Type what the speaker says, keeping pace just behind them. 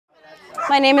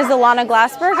My name is Ilana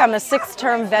Glassberg. I'm a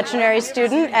sixth-term veterinary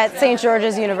student at St.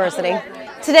 George's University.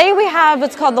 Today we have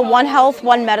what's called the One Health,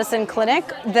 One Medicine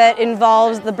Clinic that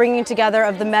involves the bringing together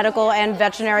of the medical and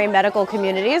veterinary medical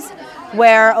communities,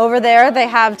 where over there they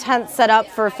have tents set up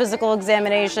for physical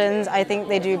examinations. I think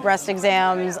they do breast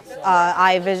exams,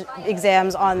 eye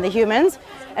exams on the humans,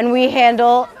 and we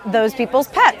handle those people's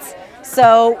pets.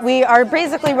 So we are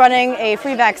basically running a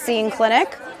free vaccine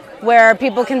clinic where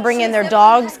people can bring in their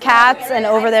dogs, cats, and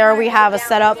over there we have a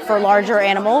setup for larger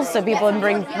animals, so people can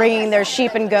bringing their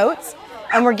sheep and goats,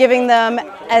 and we're giving them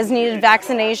as needed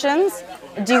vaccinations,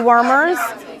 dewormers,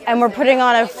 and we're putting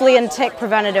on a flea and tick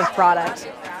preventative product.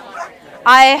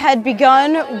 I had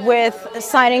begun with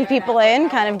signing people in,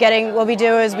 what we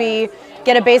do is we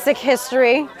get a basic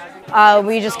history,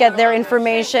 we just get their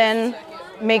information,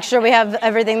 make sure we have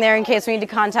everything there in case we need to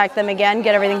contact them again,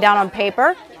 get everything down on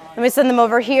paper. Then we send them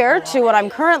over here to what I'm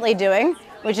currently doing,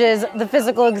 which is the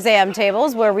physical exam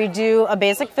tables, where we do a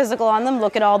basic physical on them,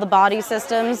 look at all the body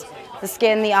systems, the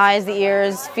skin, the eyes, the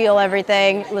ears, feel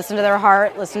everything, listen to their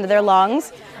heart, listen to their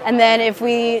lungs. And then if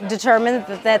we determine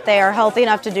that they are healthy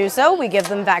enough to do so, we give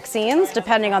them vaccines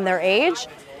depending on their age.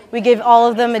 We give all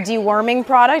of them a deworming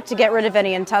product to get rid of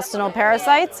any intestinal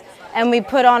parasites, and we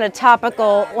put on a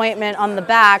topical ointment on the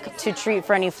back to treat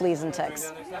for any fleas and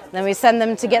ticks. Then we send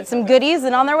them to get some goodies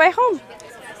and on their way home.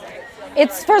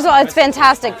 First of all, it's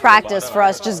fantastic practice for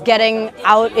us just getting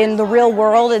out in the real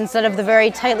world instead of the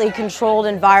very tightly controlled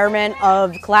environment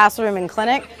of classroom and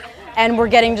clinic. And we're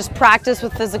getting just practice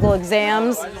with physical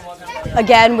exams,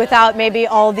 again, without maybe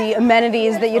all the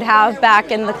amenities that you'd have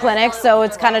back in the clinic, so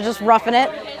it's kind of just roughing it.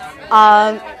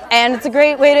 And it's a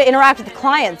great way to interact with the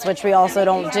clients, which we also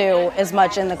don't do as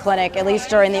much in the clinic, at least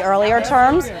during the earlier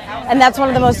terms. And that's one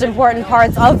of the most important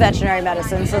parts of veterinary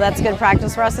medicine, so that's good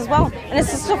practice for us as well. And it's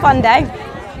just a fun day.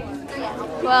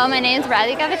 Well, my name is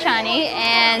Radhika Vachani,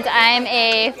 and I'm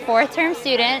a fourth-term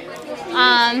student.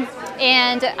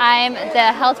 And I'm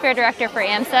the health fair director for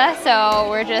AMSA, so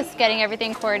we're just getting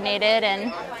everything coordinated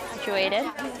and situated.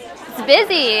 It's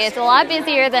busy. It's a lot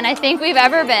busier than I think we've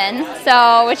ever been,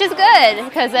 so which is good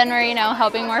because then we're,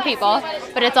 helping more people.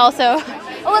 But it's also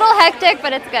a little hectic,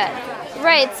 but it's good.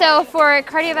 Right, so for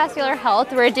cardiovascular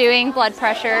health, we're doing blood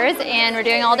pressures and we're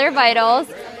doing all their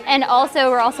vitals. And also,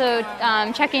 we're also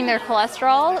checking their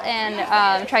cholesterol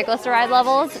and triglyceride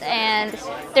levels. And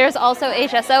there's also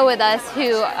HSO with us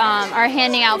who are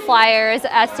handing out flyers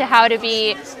as to how to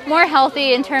be more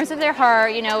healthy in terms of their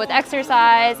heart, with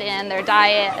exercise and their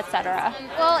diet, etc.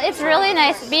 Well, it's really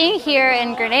nice being here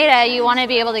in Grenada. You want to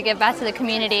be able to give back to the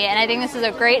community, and I think this is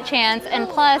a great chance. And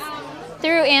plus,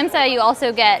 through AMSA, you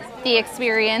also get the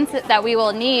experience that we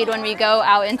will need when we go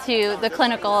out into the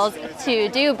clinicals to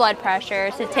do blood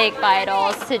pressure, to take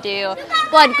vitals, to do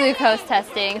blood glucose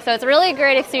testing. So it's a really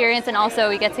great experience, and also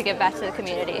we get to give back to the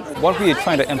community. What we are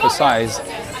trying to emphasize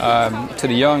to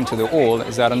the young, to the old,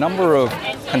 is that a number of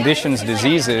conditions,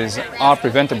 diseases are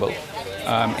preventable.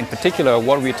 In particular,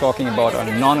 what we're talking about are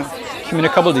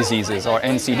non-communicable diseases, or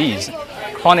NCDs.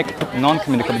 Chronic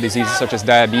non-communicable diseases such as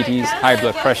diabetes, high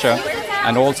blood pressure,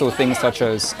 and also things such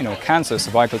as cancer,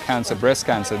 cervical cancer, breast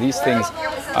cancer. These things,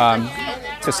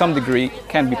 to some degree,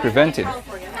 can be prevented.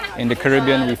 In the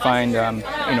Caribbean, we find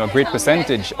a great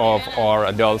percentage of our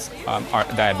adults are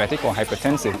diabetic or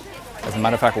hypertensive. As a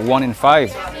matter of fact, 1 in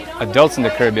 5 adults in the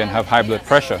Caribbean have high blood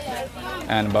pressure,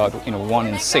 and about 1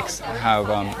 in 6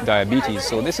 have diabetes.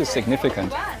 So this is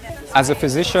significant. As a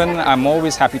physician, I'm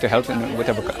always happy to help in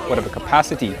whatever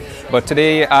capacity, but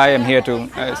today I am here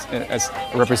as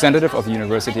a representative of the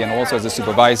university and also as a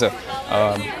supervisor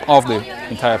of the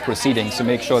entire proceedings to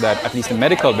make sure that at least the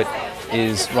medical bit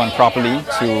is run properly,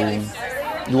 to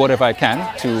do whatever I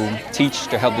can to teach,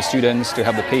 to help the students, to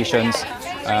help the patients,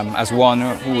 as one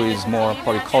who is more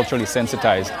probably culturally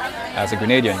sensitized as a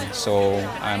Grenadian. So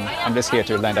I'm just here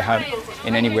to lend a hand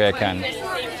in any way I can.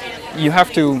 You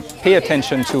have to pay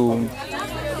attention to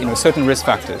certain risk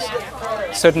factors,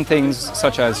 certain things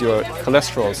such as your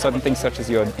cholesterol, certain things such as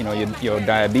your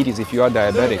diabetes if you are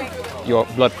diabetic, your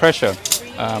blood pressure.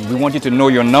 We want you to know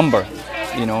your number,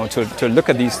 to look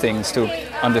at these things, to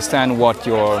understand what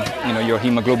your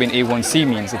hemoglobin A1C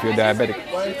means if you're diabetic,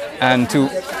 and to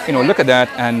look at that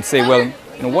and say, well,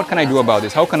 what can I do about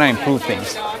this? How can I improve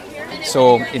things?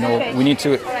 So we need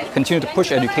to continue to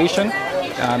push education,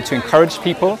 to encourage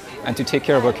people, and to take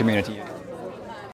care of our community.